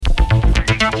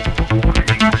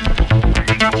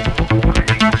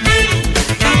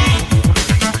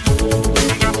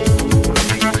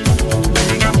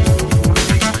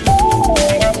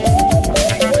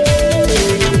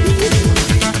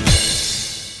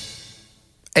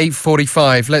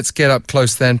8:45. Let's get up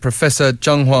close then. Professor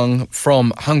Hwang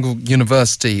from Hankuk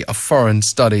University of Foreign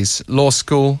Studies Law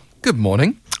School. Good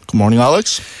morning. Good morning,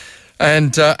 Alex.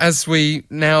 And as we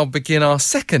now begin our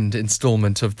second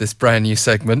instalment of this brand new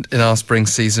segment in our spring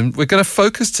season, we're going to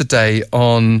focus today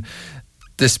on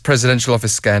this presidential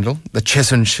office scandal, the Choi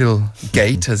Soon-sil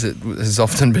gate, as it has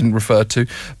often been referred to,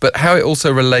 but how it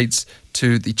also relates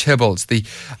to the Chaebols, the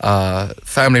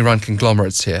family-run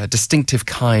conglomerates here, a distinctive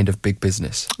kind of big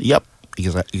business. Yep,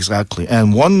 exactly.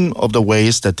 And one of the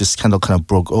ways that this scandal kind of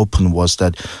broke open was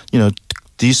that,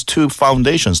 these two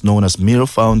foundations, known as Mir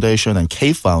Foundation and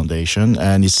K Foundation,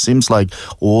 and it seems like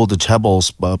all the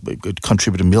Chaebols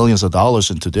contributed millions of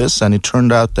dollars into this, and it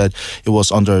turned out that it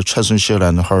was under Choi Soon-sil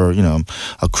and her,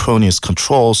 cronies'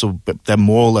 control. So that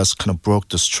more or less kind of broke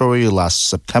the story last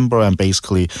September, and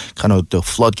basically kind of the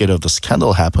floodgate of the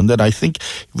scandal happened. And I think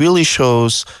really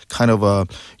shows kind of a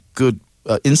good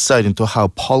insight into how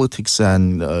politics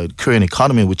and Korean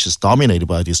economy, which is dominated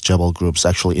by these Chaebol groups,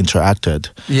 actually interacted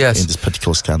in this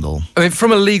particular scandal. I mean,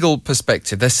 from a legal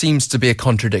perspective, there seems to be a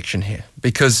contradiction here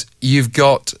because you've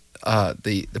got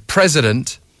the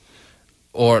president,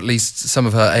 or at least some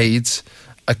of her aides,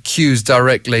 accused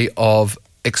directly of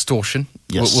extortion.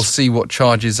 Yes. We'll see what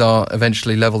charges are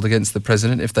eventually leveled against the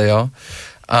president, if they are.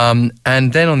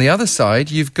 And then on the other side,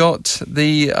 you've got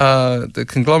the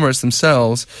conglomerates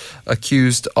themselves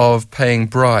accused of paying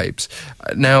bribes.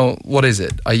 Now, what is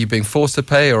it? Are you being forced to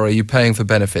pay, or are you paying for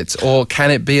benefits? Or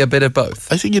can it be a bit of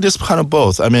both? I think it is kind of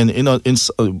both. I mean,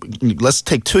 let's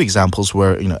take two examples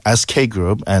where, SK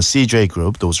Group and CJ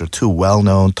Group, those are two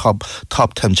well-known top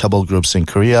 10 Chaebol groups in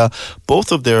Korea.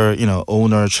 Both of their,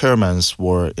 owner chairmen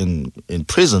were in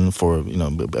prison for,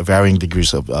 varying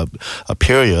degrees of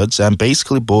periods. And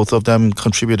basically, both of them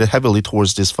contributed heavily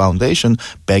towards this foundation,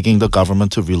 begging the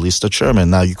government to release the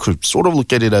chairman. Now, you could sort of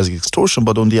look at it as extortion,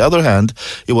 but on the other hand,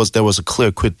 there was a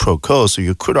clear quid pro quo, so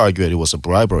you could argue it was a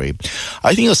bribery.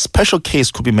 I think a special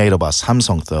case could be made about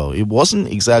Samsung, though. It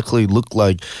wasn't exactly looked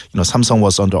like Samsung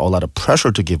was under a lot of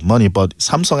pressure to give money, but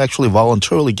Samsung actually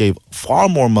voluntarily gave far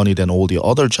more money than all the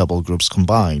other Chaebol groups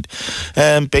combined.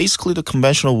 And basically, the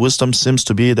conventional wisdom seems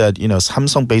to be that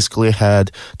Samsung basically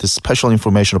had this special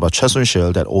information about Choi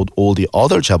Soon-sil that all the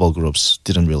other Chaebol groups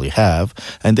didn't really have,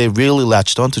 and they really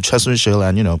latched on to Choi Soon-sil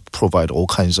and provide all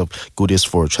kinds of goodies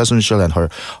for Choi Soon-sil and her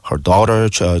daughter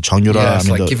Joung. Yeah, it's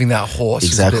like giving that horse.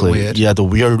 Exactly. Is a bit weird. Yeah,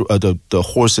 the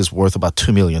horse is worth about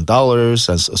 $2 million,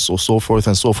 and so forth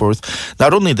and so forth.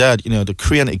 Not only that, the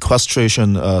Korean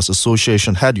Equestrian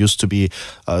Association had used to be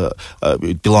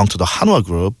belong to the Hanwha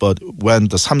Group, but when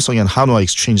the Samsung and Hanwha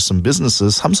exchanged some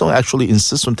businesses, Samsung actually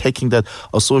insists on taking that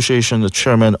association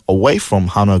chairman away from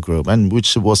Hanwha Group, and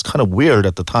which was kind of weird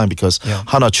at the time because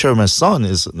Hanwha chairman's son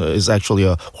is actually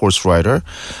a horse rider.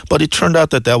 But it turned out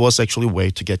that was actually a way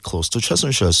to get close to Choi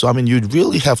Soon-sil. So, I mean, you'd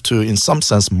really have to, in some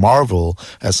sense, marvel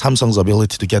at Samsung's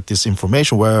ability to get this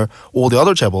information where all the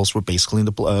other Chaebols were basically in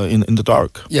the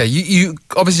dark. Yeah, you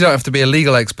obviously don't have to be a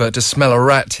legal expert to smell a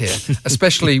rat here,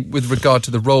 especially with regard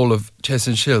to the role of Choi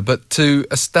Soon-sil. But to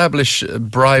establish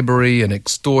bribery and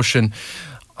extortion,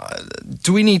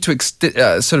 do we need to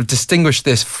sort of distinguish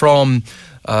this from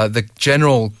the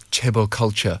general Chaebol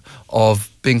culture of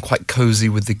being quite cozy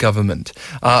with the government?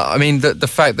 I mean, the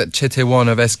fact that Choi Tae-won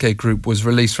of SK Group was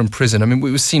released from prison, I mean,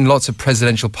 we've seen lots of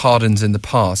presidential pardons in the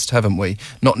past, haven't we?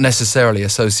 Not necessarily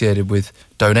associated with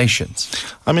donations.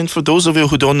 I mean, for those of you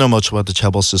who don't know much about the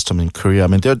Chaebol system in Korea, I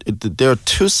mean, there are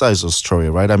two sides of the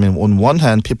story, right? I mean, on one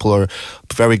hand, people are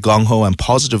very gung-ho and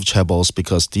positive Chaebols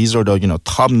because these are the,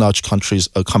 top-notch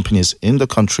companies in the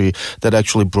country that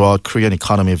actually brought Korean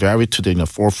economy very to the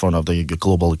forefront of the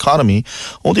global economy.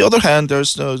 On the other hand,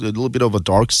 there's a little bit of a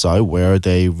dark side where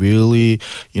they really,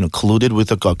 colluded with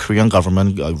the Korean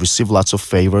government, received lots of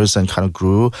favors and kind of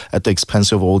grew at the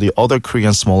expense of all the other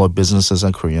Korean smaller businesses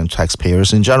and Korean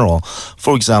taxpayers in general.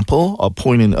 For example,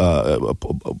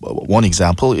 one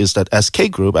example is that SK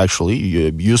Group actually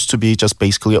used to be just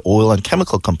basically an oil and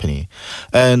chemical company.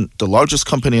 And the largest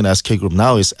company in SK Group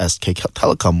now is SK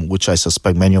Telecom, which I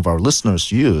suspect many of our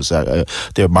listeners use.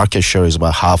 Their market share is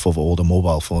about half of all the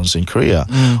mobile phones in Korea.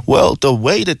 Well, the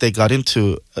way that they got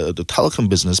into the telecom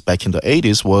business back in the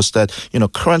 80s was that,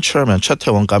 current chairman Choi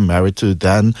Tae-won got married to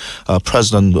then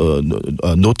President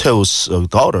No Tae-woo's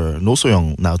daughter, No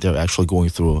So-young. Now they're actually going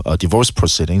through divorce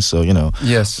proceedings. So,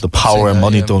 the power and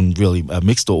money don't really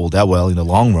mix all that well in the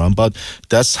long run. But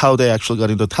that's how they actually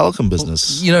got into the telecom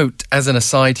business. Well, as an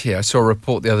aside here, I saw a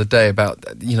report the other day about,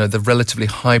 the relatively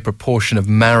high proportion of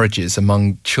marriages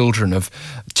among children of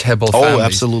Chaebol families. Oh,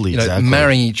 absolutely, exactly.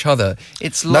 Marrying each other.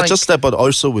 It's like... Not just that, but but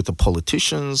also with the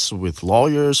politicians, with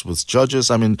lawyers, with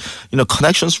judges. I mean,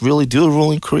 connections really do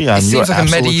rule in Korea. It seems like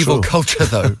a medieval culture,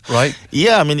 though, right?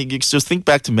 Yeah, I mean, you just think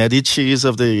back to Medici's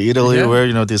of the Italy, where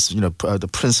the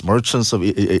prince merchants of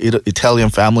Italian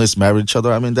families married each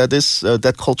other. I mean,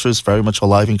 that culture is very much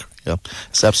alive in Korea.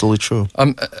 It's absolutely true.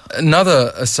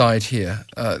 Another aside here.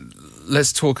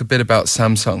 Let's talk a bit about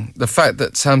Samsung. The fact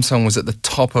that Samsung was at the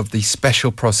top of the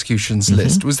special prosecutions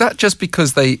list, was that just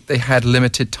because they had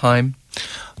limited time?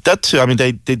 That too. I mean,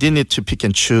 they didn't need to pick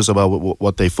and choose about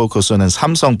what they focus on. And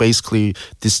Samsung basically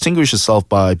distinguished itself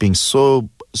by being so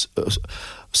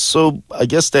I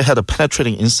guess they had a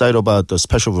penetrating insight about the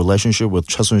special relationship with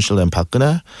Choi Soon-sil and Park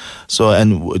Geun-hye.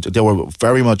 And they were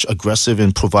very much aggressive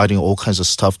in providing all kinds of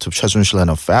stuff to Choi Soon-sil and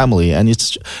her family. And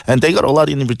they got a lot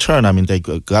in return. I mean, they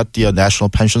got the National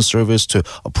Pension Service to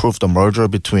approve the merger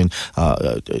between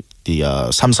the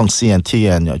Samsung C&T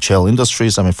and JL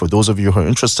Industries. I mean, for those of you who are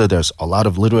interested, there's a lot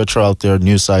of literature out there,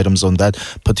 news items on that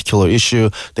particular issue.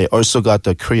 They also got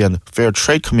the Korean Fair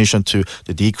Trade Commission to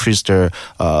decrease their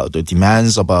the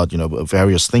demands about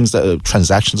various things that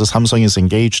transactions that Samsung is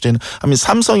engaged in. I mean,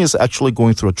 Samsung is actually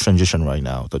going through a transition right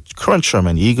now. The current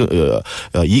chairman Lee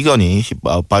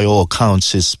Geun-hye, by all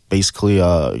accounts, is basically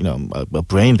a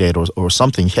brain dead or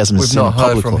something. He hasn't been seen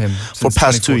publicly for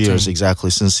past 2 years exactly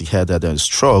since he had that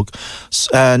stroke.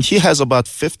 And he has about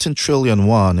 15 trillion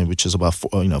won, which is about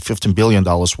 $15 billion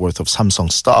worth of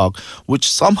Samsung stock, which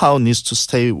somehow needs to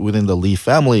stay within the Lee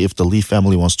family if the Lee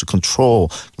family wants to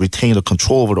retain the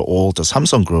control over all the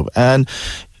Samsung group. And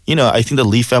I think the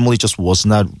Lee family just was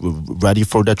not ready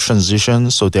for that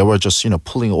transition. So they were just,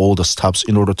 pulling all the stops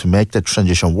in order to make that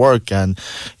transition work. And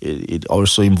it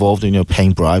also involved,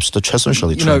 paying bribes to Choi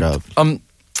Soon-sil, it turned out.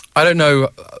 I don't know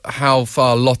how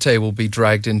far Lotte will be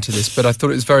dragged into this, but I thought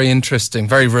it was very interesting,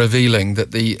 very revealing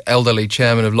that the elderly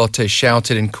chairman of Lotte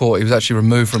shouted in court. He was actually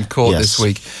removed from court this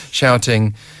week,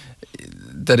 shouting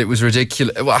that it was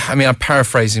ridiculous. Well, I mean, I'm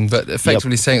paraphrasing, but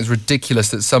effectively saying it's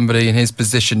ridiculous that somebody in his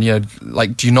position,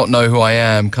 do you not know who I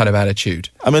am kind of attitude.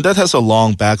 I mean, that has a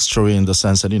long backstory in the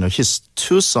sense that, his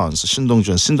two sons, Shin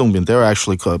Dong-ju and Shin Dong-bin, they're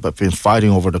actually been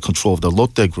fighting over the control of the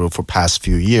Lotte Group for past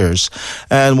few years.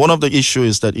 And one of the issues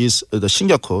is that the Shin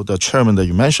Gyuk-ho, the chairman that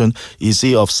you mentioned, is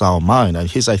he of sound mind? And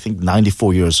he's, I think,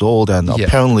 94 years old and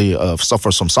apparently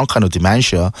suffers from some kind of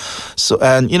dementia. So,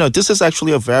 and, this is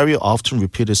actually a very often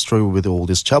repeated story with all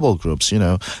these chaebol groups.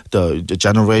 The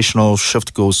generational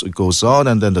shift goes on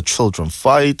and then the children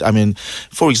fight. I mean,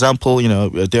 for example,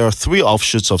 there are three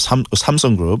offshoots of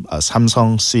Samsung Group,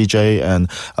 Samsung, CJ, and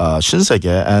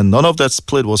Shinsegae, and none of that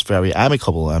split was very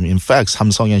amicable. I mean, in fact,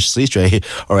 Samsung and CJ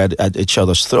are at each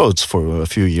other's throats for a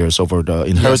few years over the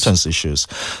inheritance issues.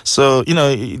 So,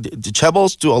 the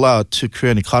chaebols do a lot to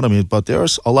Korean economy, but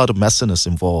there's a lot of messiness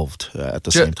involved at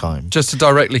the same time. Just to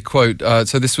directly quote,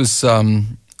 so this was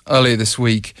earlier this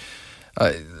week,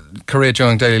 Korea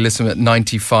Joung Daily Listen at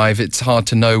 95. It's hard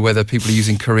to know whether people are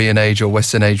using Korean age or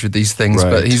Western age with these things,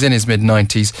 but he's in his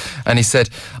mid-90s. And he said,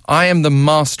 I am the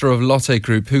master of Lotte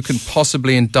Group. Who can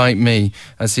possibly indict me?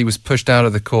 As he was pushed out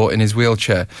of the court in his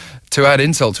wheelchair. To add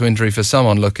insult to injury for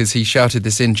someone, as he shouted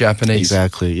this in Japanese.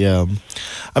 Exactly, yeah.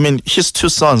 I mean, his two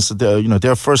sons,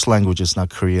 their first language is not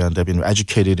Korean. They've been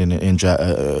educated in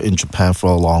Japan for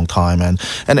a long time. And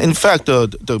in fact,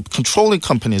 the controlling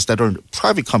companies that are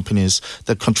private companies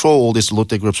that control all these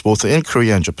Lotte groups, both in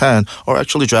Korea and Japan, are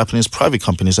actually Japanese private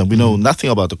companies. And we know nothing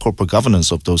about the corporate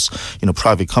governance of those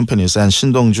private companies. And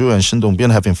Shin Dong-ju and Shin Dong-bin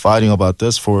have been fighting about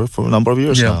this for a number of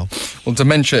years now. Well,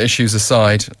 dementia issues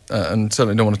aside, and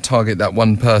certainly don't want to target that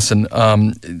one person,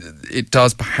 it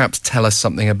does perhaps tell us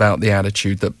something about the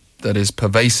attitude that is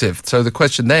pervasive. So the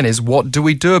question then is, what do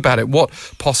we do about it? What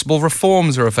possible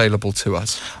reforms are available to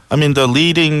us? I mean, the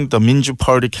Minju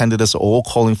Party candidates are all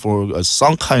calling for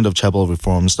some kind of chaebol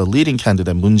reforms. The leading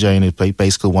candidate, Moon Jae-in,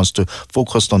 basically wants to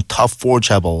focus on top 4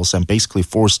 chaebols and basically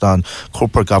forced on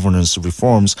corporate governance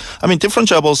reforms. I mean, different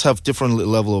chaebols have different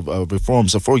level of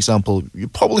reforms. So for example, you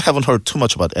probably haven't heard too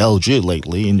much about LG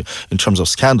lately in terms of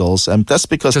scandals, and that's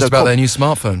because just about their new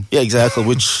smartphone. Yeah, exactly,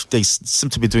 which they seem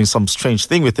to be doing some strange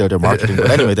thing with their marketing.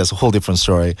 But anyway, that's a whole different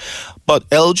story. But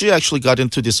LG actually got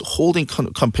into this holding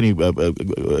company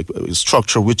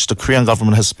structure, which the Korean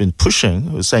government has been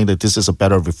pushing, saying that this is a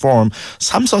better reform.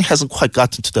 Samsung hasn't quite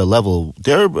gotten to that level.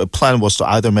 Their plan was to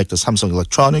either make the Samsung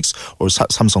Electronics or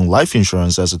Samsung Life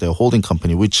Insurance as their holding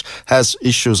company, which has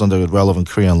issues under relevant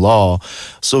Korean law.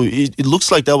 So it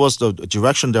looks like that was the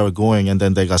direction they were going, and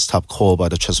then they got stopped cold by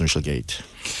the Choi Soon-sil gate.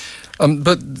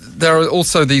 But there are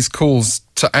also these calls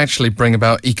to actually bring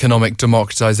about economic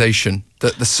democratization.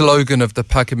 The slogan of the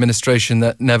Park administration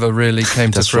that never really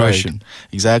came to fruition.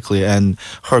 Right. Exactly. And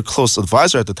her close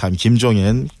advisor at the time, Kim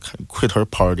Jong-un, quit her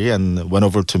party and went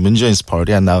over to Moon Jae-in's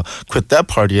party and now quit that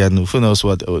party, and who knows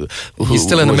what. He's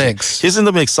still in the mix. He's in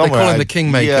the mix somewhere. They call him the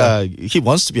kingmaker. Yeah, he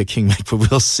wants to be a kingmaker.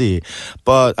 We'll see.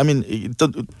 But, I mean, the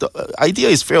idea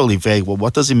is fairly vague. Well,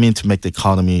 what does it mean to make the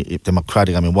economy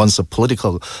democratic? I mean, once a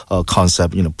political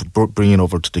concept, bring it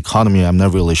over to the economy, I'm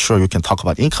not really sure you can talk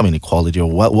about income inequality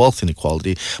or wealth inequality.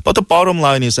 But the bottom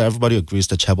line is that everybody agrees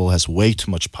that Chaebol has way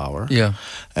too much power. Yeah.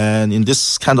 And in this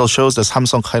scandal shows that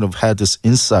Samsung kind of had this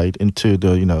insight into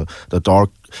the dark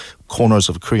corners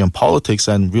of Korean politics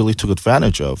and really took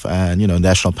advantage of. And,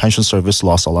 National Pension Service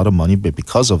lost a lot of money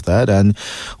because of that. And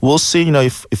we'll see,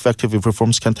 if effective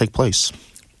reforms can take place.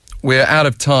 We're out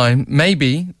of time.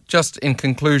 Maybe, just in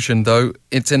conclusion, though,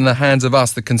 it's in the hands of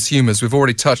us, the consumers. We've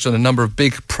already touched on a number of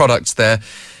big products there.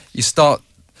 You start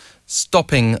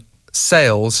stopping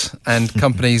sales and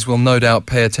companies will no doubt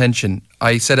pay attention.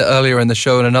 I said it earlier in the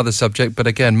show on another subject, but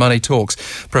again, money talks.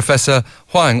 Professor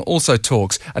Hwang also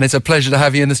talks, and it's a pleasure to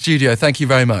have you in the studio. Thank you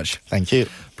very much. Thank you.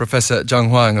 Professor Joung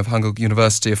Hwang of Hankuk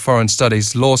University of Foreign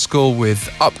Studies Law School with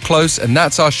Up Close, and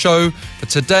that's our show for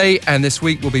today and this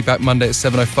week. We'll be back Monday at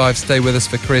 7:05. Stay with us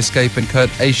for Careerscape and Kurt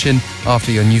Asian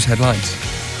after your news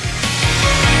headlines.